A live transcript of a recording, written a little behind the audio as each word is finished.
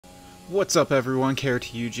What's up everyone,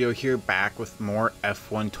 KRTUGO here, back with more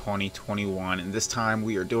F1 2021, and this time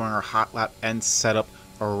we are doing our hot lap and setup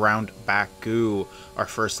around Baku. Our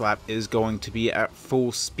first lap is going to be at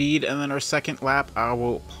full speed, and then our second lap I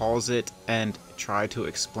will pause it and try to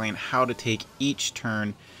explain how to take each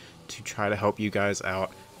turn to try to help you guys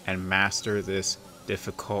out and master this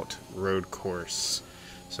difficult road course.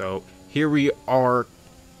 So here we are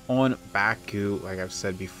on Baku, like I've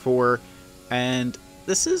said before, and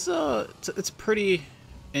this is it's a pretty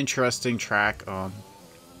interesting track. You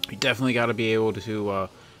definitely got to be able to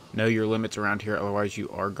know your limits around here, otherwise you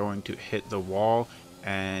are going to hit the wall,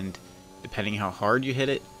 and depending how hard you hit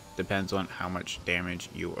it depends on how much damage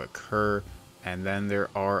you occur. And then there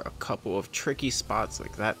are a couple of tricky spots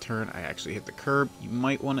like that turn. I actually hit the curb. You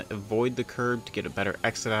might want to avoid the curb to get a better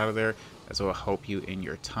exit out of there, as it will help you in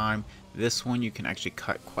your time. This one you can actually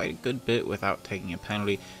cut quite a good bit without taking a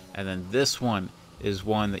penalty, and then this one is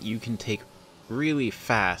one that you can take really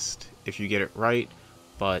fast if you get it right,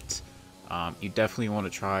 but you definitely want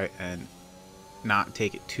to try and not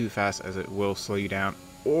take it too fast, as it will slow you down,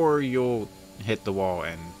 or you'll hit the wall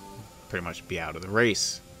and pretty much be out of the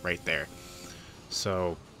race right there.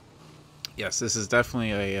 So yes, this is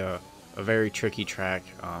definitely a very tricky track.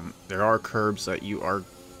 There are curbs that you are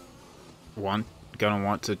gonna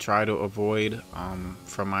want to try to avoid.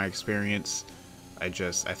 From my experience, I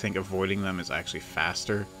think avoiding them is actually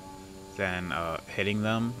faster than hitting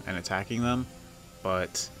them and attacking them.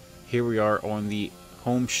 But here we are on the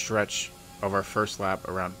home stretch of our first lap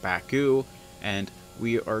around Baku, and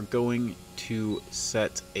we are going to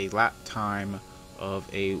set a lap time of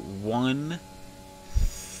a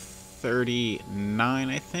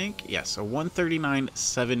 1:39, I think. Yes, a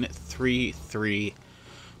 1:39.733,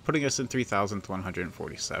 putting us in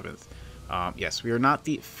 3,147th. Yes, we are not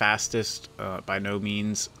the fastest by no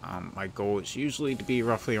means. My goal is usually to be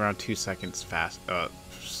roughly around 2 seconds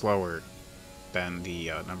slower than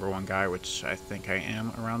the number one guy, which I think I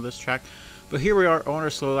am around this track. But here we are on our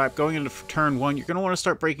slow lap going into turn one. You're going to want to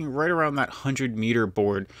start braking right around that 100-meter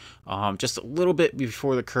board, just a little bit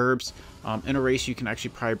before the curbs. In a race, you can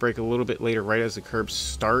actually probably brake a little bit later, right as the curbs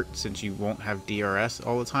start, since you won't have DRS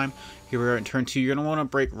all the time. Here we are in turn two. You're going to want to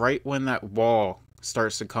brake right when that wall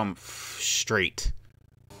starts to come straight,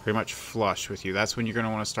 pretty much flush with you. That's when you're going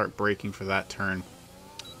to want to start braking for that turn,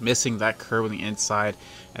 missing that curb on the inside,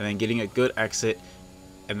 and then getting a good exit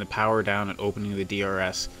and the power down and opening the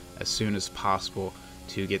DRS as soon as possible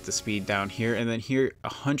to get the speed down here. And then here,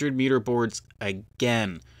 100-meter boards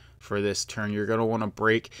again for this turn. You're going to want to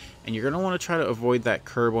brake, and you're going to want to try to avoid that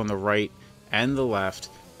curb on the right and the left,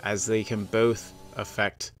 as they can both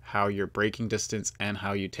affect how your braking distance and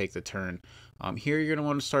how you take the turn. Here you're going to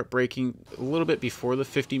want to start braking a little bit before the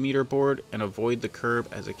 50-meter board and avoid the curb,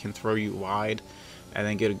 as it can throw you wide, and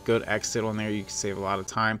then get a good exit on there. You can save a lot of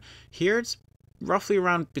time. Here it's roughly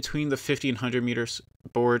around between the 50 and 100 meters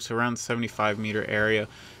boards, around the 75-meter area.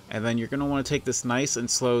 And then you're going to want to take this nice and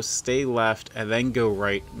slow, stay left, and then go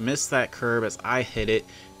right. Miss that curb as I hit it,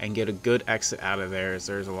 and get a good exit out of there, as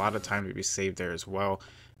there's a lot of time to be saved there as well.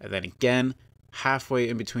 And then again, halfway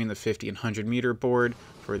in between the 50 and 100-meter board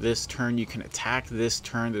for this turn. You can attack this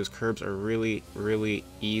turn. Those curbs are really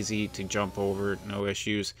easy to jump over, no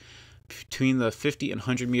issues. Between the 50 and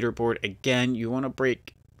 100-meter board, again, you want to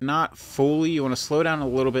brake not fully, you want to slow down a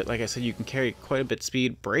little bit. Like I said, you can carry quite a bit of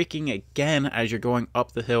speed, braking again as you're going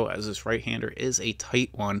up the hill, as this right-hander is a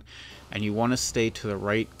tight one, and you want to stay to the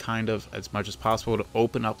right kind of as much as possible to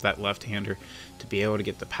open up that left-hander to be able to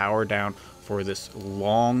get the power down for this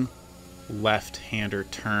long left-hander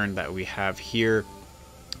turn that we have here,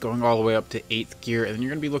 going all the way up to 8th gear. And then you're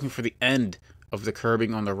going to be looking for the end of the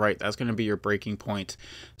curbing on the right. That's going to be your braking point.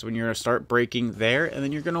 So when you're going to start braking there, and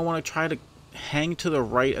then you're going to want to try to hang to the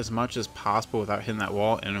right as much as possible without hitting that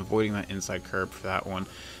wall and avoiding that inside curb for that one.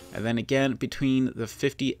 And then again, between the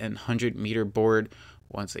 50 and 100-meter board,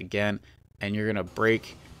 once again, and you're going to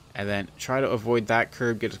brake and then try to avoid that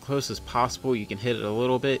curb, get as close as possible. You can hit it a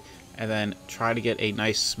little bit, and then try to get a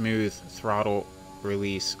nice smooth throttle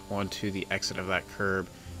release onto the exit of that curb,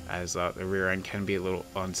 as the rear end can be a little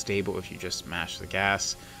unstable if you just mash the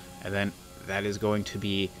gas. And then that is going to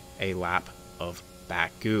be a lap of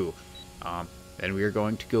Baku. Then we are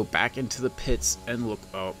going to go back into the pits and look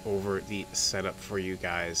over the setup for you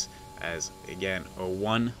guys, as again, a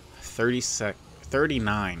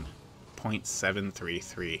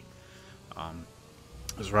 1:39.733.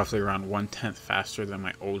 Is roughly around 1/10 faster than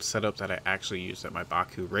my old setup that I actually used at my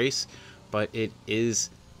Baku race, but it is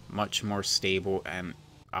much more stable, and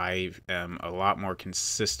I am a lot more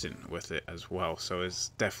consistent with it as well. So it's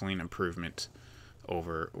definitely an improvement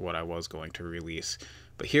over what I was going to release.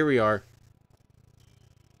 But here we are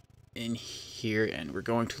in here, and we're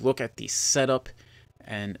going to look at the setup.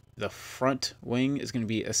 And the front wing is going to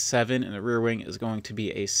be a 7, and the rear wing is going to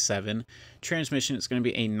be a 7. Transmission is going to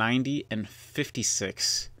be a 90 and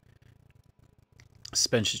 56.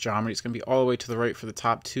 Suspension geometry is going to be all the way to the right for the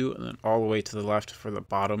top 2, and then all the way to the left for the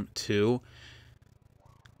bottom 2.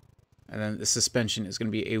 And then the suspension is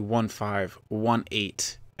going to be a 1.5,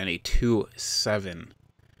 1.8, and a 2.7.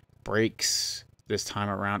 Brakes this time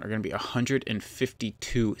around are going to be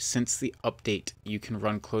 152. Since the update, you can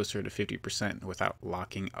run closer to 50% without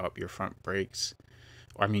locking up your front brakes,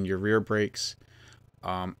 or I mean your rear brakes.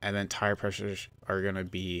 And then tire pressures are going to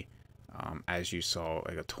be, as you saw,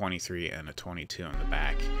 like a 23 and a 22 in the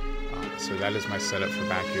back. So that is my setup for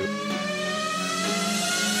Baku.